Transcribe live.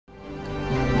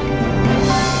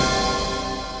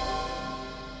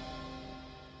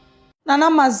Nana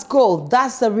must go.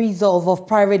 That's the resolve of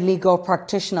private legal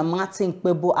practitioner Martin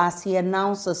Kpebu as he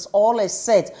announces all is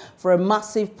set for a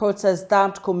massive protest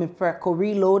that Preko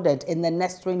reloaded in the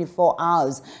next 24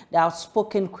 hours. The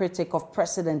outspoken critic of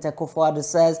President Akufo-Addo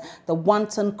says the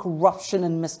wanton corruption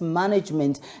and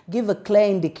mismanagement give a clear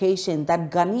indication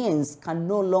that Ghanaians can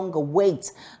no longer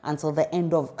wait until the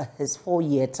end of his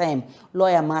 4-year term.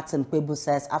 Lawyer Martin Kpebu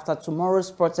says after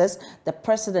tomorrow's protest, the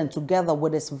president together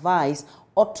with his vice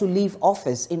ought to leave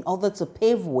office in order to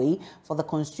pave way for the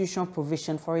constitutional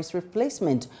provision for his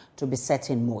replacement to be set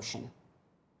in motion.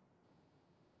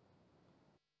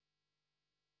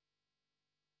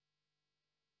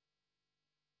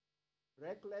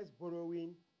 Reckless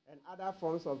borrowing and other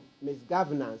forms of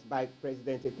misgovernance by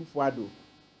President Akufo-Addo.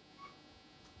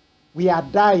 We are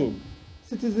dying.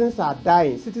 Citizens are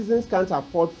dying. Citizens can't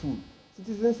afford food.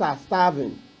 Citizens are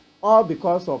starving, all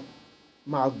because of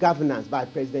malgovernance by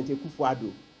President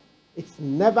Akufo-Addo. It's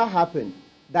never happened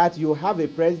that you have a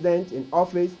president in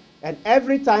office and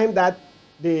every time that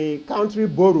the country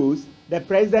borrows, the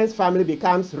president's family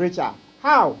becomes richer.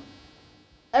 How?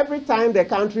 Every time the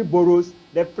country borrows,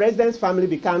 the president's family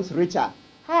becomes richer.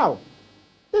 How?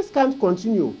 This can't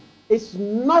continue. It's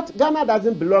not, Ghana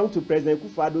doesn't belong to President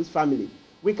Akufo-Addo's family.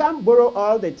 We can't borrow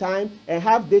all the time and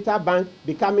have data bank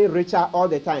becoming richer all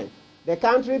the time. The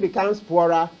country becomes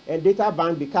poorer and data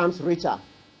bank becomes richer.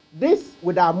 This,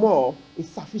 without more, is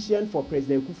sufficient for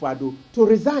President Akufo-Addo to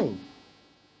resign.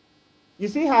 You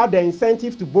see how the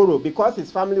incentive to borrow, because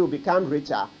his family will become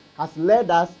richer, has led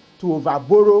us to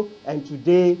overborrow, and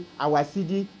today our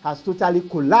cedi has totally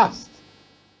collapsed.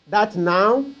 That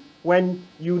now, when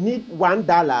you need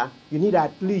 $1, you need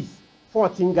at least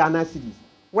 14 Ghana cedis.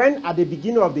 When at the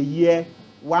beginning of the year,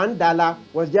 $1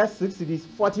 was just 6 cedis,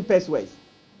 40 pesos.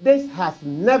 This has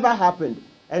never happened.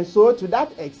 And so to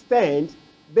that extent,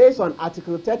 based on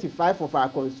Article 35 of our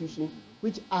Constitution,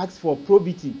 which asks for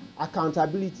probity,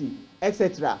 accountability,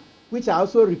 etc., which are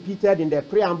also repeated in the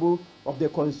preamble of the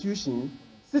Constitution,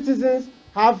 citizens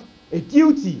have a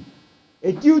duty,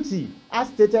 as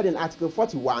stated in Article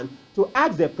 41, to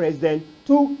ask the president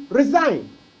to resign.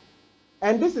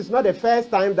 And this is not the first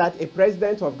time that a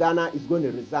president of Ghana is going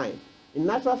to resign. In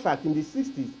natural fact, in the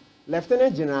 60s,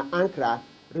 Lieutenant General Ankara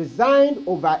resigned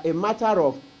over a matter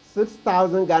of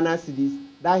 6,000 Ghana cedis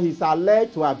that he's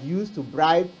alleged to have used to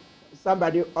bribe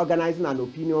somebody organizing an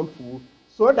opinion poll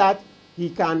so that he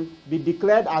can be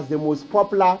declared as the most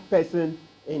popular person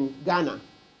in Ghana.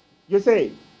 You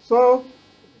say, so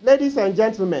ladies and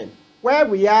gentlemen, where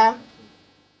we are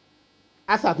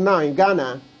as at now in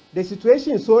Ghana, the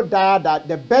situation is so dire that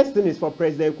the best thing is for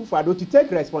President Akufo-Addo to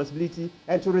take responsibility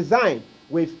and to resign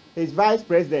with his vice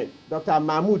president, Dr.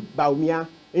 Mahmoud Bawumia.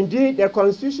 Indeed, the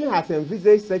Constitution has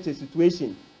envisaged such a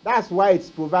situation. That's why it's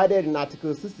provided in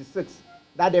Article 66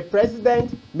 that the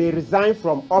president may resign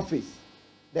from office.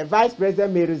 The vice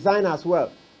president may resign as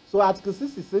well. So Article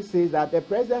 66 says that the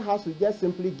president has to just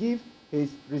simply give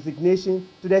his resignation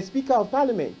to the Speaker of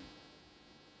Parliament.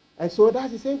 And so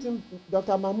that's the same thing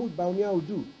Dr. Mahmoud Bawumia will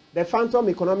do. The phantom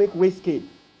economic wastegate,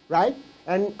 right?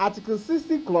 And Article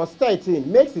 60, Clause 13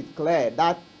 makes it clear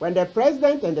that when the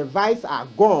president and the vice are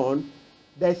gone,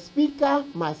 the speaker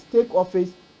must take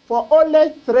office for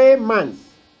only 3 months.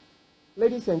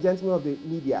 Ladies and gentlemen of the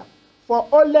media, for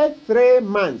only 3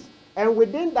 months. And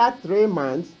within that 3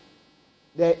 months,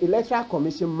 the Electoral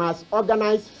Commission must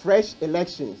organize fresh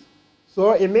elections.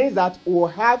 So it means that we'll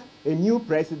have a new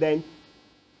president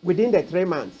within the 3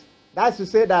 months. That's to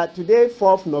say that today,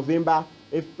 4th November,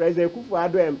 if President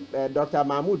Akufo-Addo and Dr.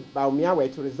 Mahmoud Bawumia were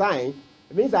to resign,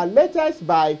 it means that latest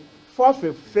by 4th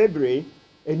of February,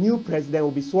 a new president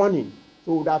will be sworn in.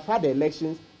 So we would have had the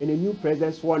elections and a new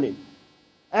president sworn in.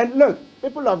 And look,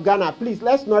 people of Ghana, please,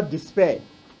 let's not despair.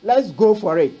 Let's go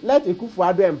for it. Let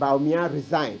Akufo-Addo and Bawumia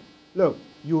resign. Look,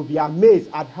 you'll be amazed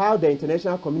at how the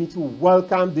international community will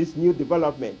welcome this new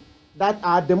development. That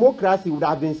our democracy would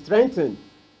have been strengthened.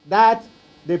 That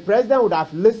the president would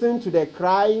have listened to the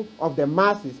cry of the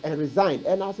masses and resigned.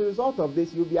 And as a result of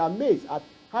this, you'll be amazed at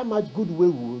how much goodwill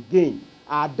we will gain.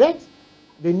 Our debt,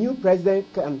 the new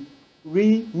president can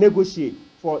renegotiate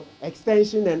for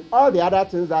extension and all the other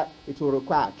things that it will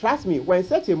require. Trust me, when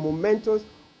such a momentous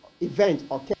event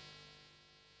occurs.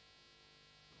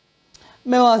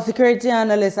 Meanwhile, security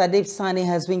analyst Adib Sani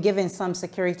has been given some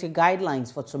security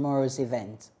guidelines for tomorrow's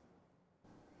event.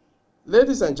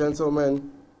 Ladies and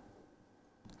gentlemen,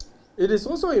 it is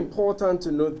also important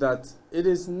to note that it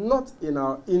is not in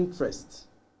our interest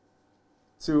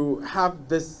to have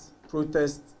this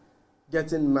protest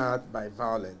getting marred by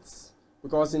violence,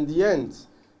 because in the end,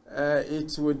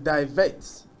 it would divert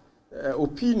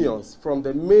opinions from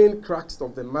the main crux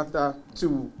of the matter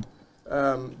to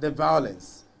the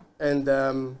violence,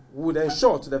 and would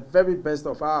ensure to the very best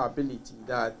of our ability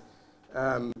that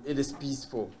it is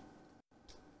peaceful.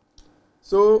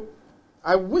 So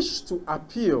I wish to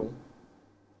appeal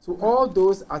to all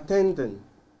those attending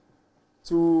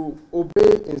to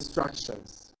obey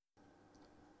instructions.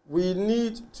 We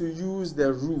need to use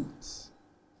the route.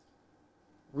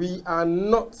 We are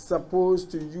not supposed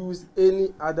to use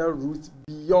any other route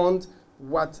beyond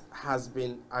what has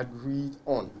been agreed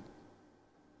on.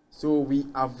 So we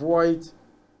avoid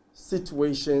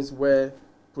situations where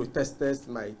protesters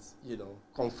might,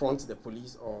 confront the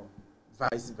police or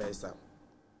vice versa.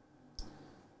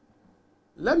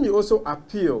 Let me also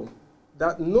appeal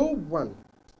that no one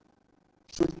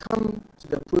should come to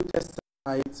the protest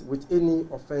site with any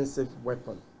offensive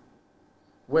weapon,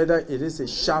 whether it is a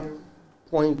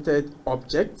sharp-pointed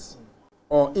object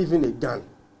or even a gun.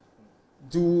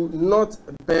 Do not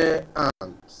bear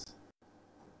arms.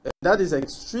 And that is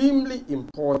extremely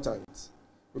important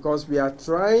because we are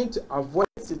trying to avoid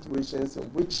situations in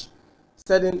which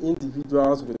certain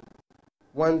individuals will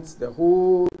want the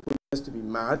whole protest to be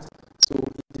mad, so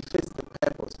it defeats the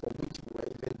purpose for which we were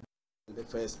even in the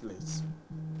first place.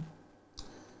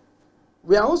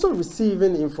 We are also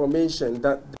receiving information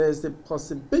that there's a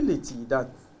possibility that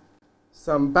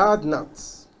some bad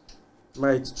nuts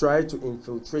might try to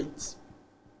infiltrate.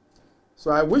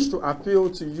 So I wish to appeal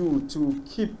to you to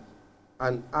keep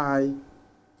an eye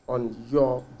on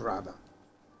your brother.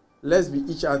 Let's be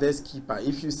each other's keeper.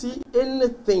 If you see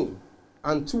anything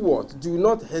untoward, do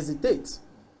not hesitate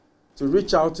to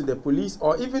reach out to the police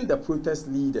or even the protest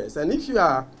leaders. And if you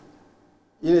are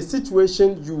in a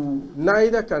situation you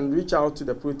neither can reach out to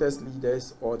the protest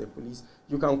leaders or the police,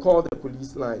 you can call the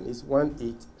police line. It's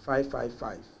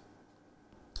 18555.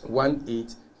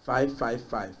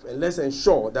 18555. And let's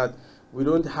ensure that we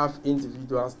don't have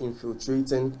individuals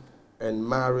infiltrating and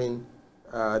marring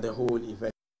the whole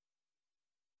event.